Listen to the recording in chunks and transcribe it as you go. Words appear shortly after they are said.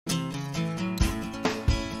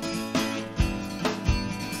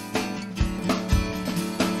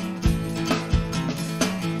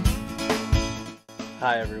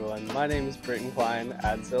Hi everyone, my name is Britton Klein,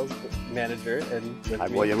 Ad Sales Manager, and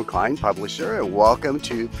I'm William Klein, Publisher, and welcome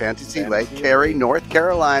to Fantasy Lake, Cary, North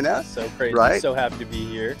Carolina. So crazy, right? So happy to be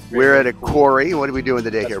here. We're at a quarry. What are we doing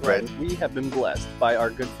today here, right. Britton? We have been blessed by our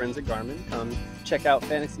good friends at Garmin. Come check out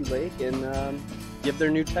Fantasy Lake and give their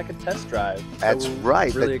new tech a test drive. That's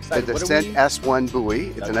right. Really excited. The Descent S1 Buoy.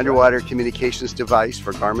 It's an underwater communications device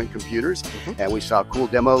for Garmin computers, and we saw a cool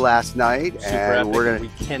demo last night. Super and epic.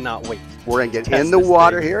 We cannot wait. We're gonna get in the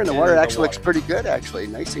water here, and the water actually looks pretty good, actually,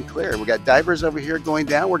 nice and clear. We got divers over here going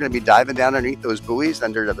down. We're gonna be diving down underneath those buoys.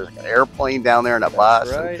 There's an airplane down there and a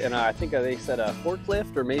bus. Right, and I think they said a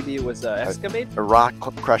forklift, or maybe it was an excavator, a rock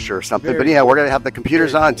crusher or something. But yeah, we're gonna have the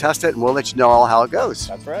computers on, test it, and we'll let you know all how it goes.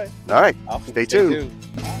 That's right. All right, stay tuned.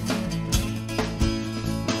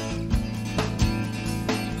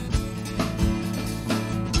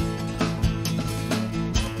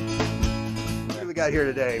 Got here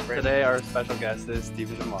today, Britton? Today our special guest is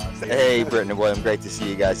Stephen Jamroz. Hey Britton and William, great to see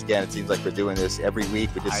you guys again. It seems like we're doing this every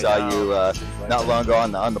week. We just saw you not long ago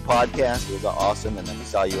on the podcast. It was awesome, and then we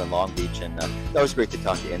saw you in Long Beach, and that was great to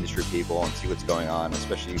talk to industry people and see what's going on,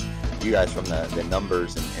 especially you guys from the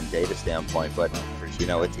numbers and data standpoint. But you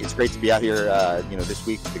know, it's great to be out here this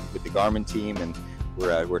week with the Garmin team, and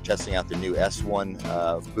we're testing out the new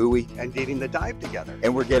S1 Buoy and getting the dive together.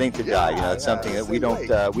 And we're getting to dive. You know, it's something that we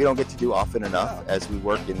don't get to do often enough as we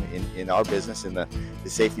work in our business. In the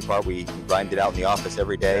safety part, we grind it out in the office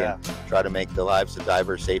every day and try to make the lives of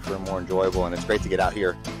divers safer and more enjoyable. And it's great to get out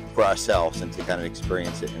here for ourselves and to kind of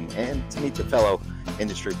experience it and to meet the fellow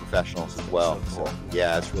industry professionals as well. So cool. So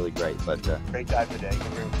yeah, it's really great. But great dive today.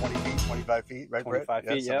 We're 20 feet, 25 feet, right? 25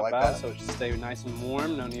 feet, yeah, like so it should stay nice and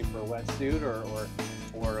warm. No need for a wetsuit or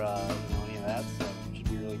any of that. So it should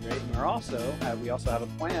be really great. And we also have a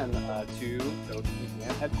plan to go to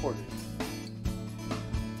EPM headquarters.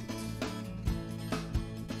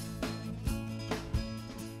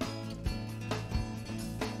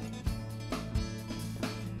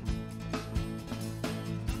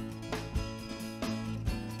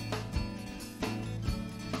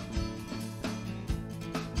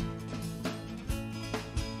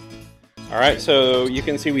 All right, so you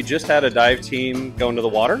can see we just had a dive team go into the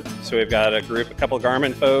water. So we've got a couple of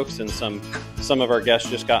Garmin folks, and some of our guests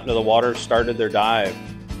just got into the water, started their dive.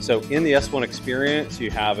 So in the S1 experience,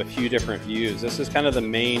 you have a few different views. This is kind of the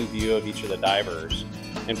main view of each of the divers.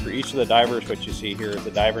 And for each of the divers, what you see here is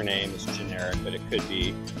the diver name is generic, but it could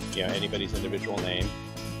be anybody's individual name.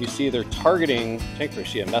 You see they're targeting tank pressure. You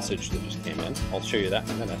see a message that just came in. I'll show you that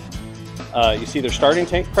in a minute. You see their starting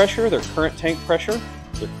tank pressure, their current tank pressure,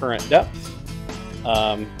 their current depth,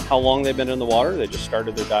 how long they've been in the water. They just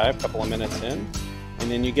started their dive a couple of minutes in,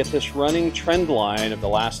 and then you get this running trend line of the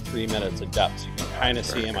last 3 minutes of depth. So you can kind of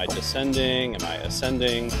see, am I descending, am I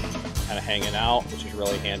ascending, kind of hanging out, which is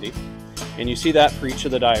really handy. And you see that for each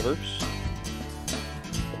of the divers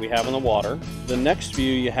that we have in the water. The next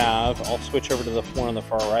view you have, I'll switch over to the one on the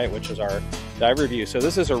far right, which is our diver view. So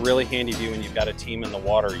this is a really handy view when you've got a team in the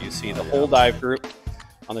water. You see the whole dive group.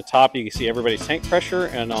 On the top, you can see everybody's tank pressure,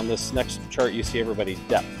 and on this next chart, you see everybody's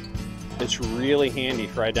depth. It's really handy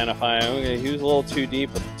for identifying, okay, who's a little too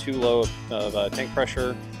deep with too low of tank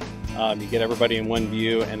pressure. You get everybody in one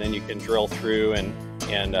view, and then you can drill through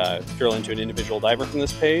and drill into an individual diver from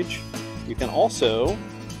this page. You can also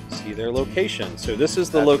see their location. So this is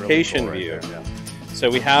the location view. Right there, yeah. So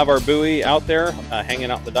we have our buoy out there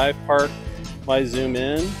hanging out the dive park. If I zoom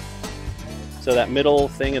in, so that middle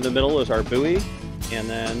thing in the middle is our buoy. And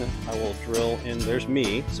then I will drill in, there's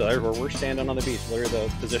me. So there, we're standing on the beach, there's the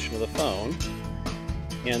position of the phone.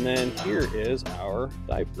 And then here is our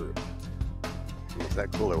dive group. Is that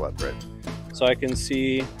cool or what, Britt? So I can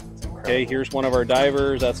see, okay, here's one of our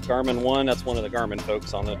divers. That's Garmin 1. That's one of the Garmin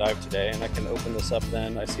folks on the dive today. And I can open this up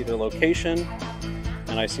then. I see their location,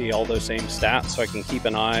 and I see all those same stats. So I can keep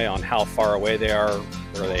an eye on how far away they are,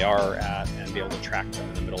 where they are at, and be able to track them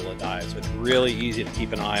in the middle of the dive. So it's really easy to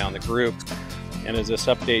keep an eye on the group. And as this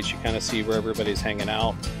updates, you kind of see where everybody's hanging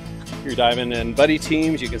out. If you're diving in buddy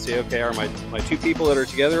teams, you can see, okay, are my two people that are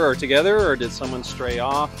together, or did someone stray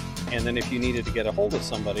off? And then if you needed to get a hold of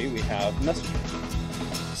somebody, we have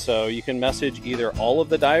messaging. So you can message either all of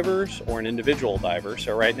the divers or an individual diver.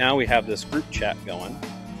 So right now we have this group chat going.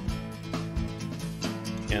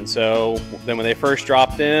 And so then when they first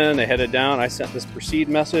dropped in, they headed down, I sent this proceed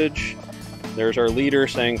message. There's our leader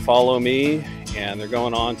saying, follow me. And they're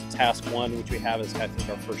going on to task 1, which we have is, I think,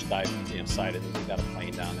 our first dive sighted. We've got a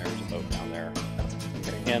plane down there, there's a boat down there.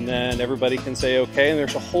 And then everybody can say okay, and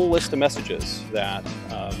there's a whole list of messages that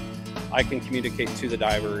I can communicate to the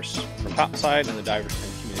divers from topside, and the divers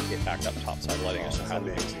can communicate back up topside, letting us know how to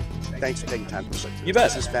do it. Thanks for taking time to listen. You bet.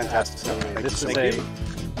 This is fantastic stuff. This is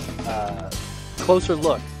a closer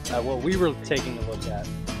look at what we were taking a look at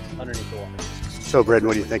underneath the water. So, Braden,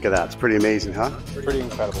 what do you think of that? It's pretty amazing, huh? Pretty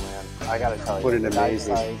incredible, man. I gotta tell you, What an the dive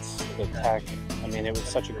amazing- sites, the tech. I mean, it was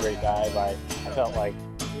such a great dive. I felt like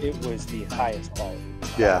it was the highest quality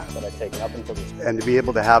Yeah. that I've taken up until this point. And to be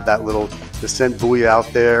able to have that little descent buoy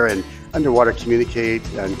out there and underwater communicate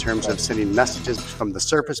in terms of sending messages from the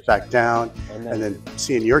surface back down, and then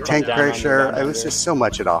seeing your tank down under, pressure, down it was under. just so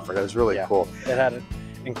much it offered. It was really Yeah. cool. It had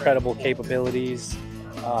incredible capabilities.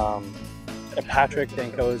 And Patrick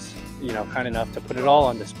Danko's, kind enough to put it all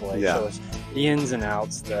on display. Yeah. Show us the ins and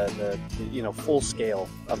outs, the full scale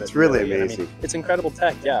of it. It's really And amazing. it's incredible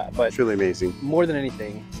tech, yeah. But It's really amazing. more than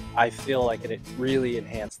anything, I feel like it really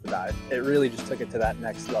enhanced the dive. It really just took it to that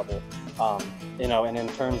next level. And in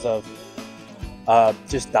terms of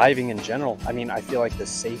just diving in general, I mean, I feel like the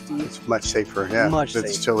safety It's much safer. Yeah, much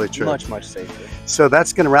that's safer, totally true. much safer. So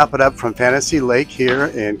that's going to wrap it up from Fantasy Lake here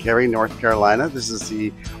in Cary, North Carolina. This is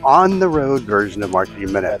the on-the-road version of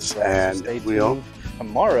Marketing Minutes, That's right. and Stay we'll tuned.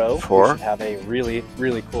 Tomorrow for- we should have a really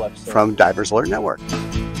cool episode. from Divers Alert Network.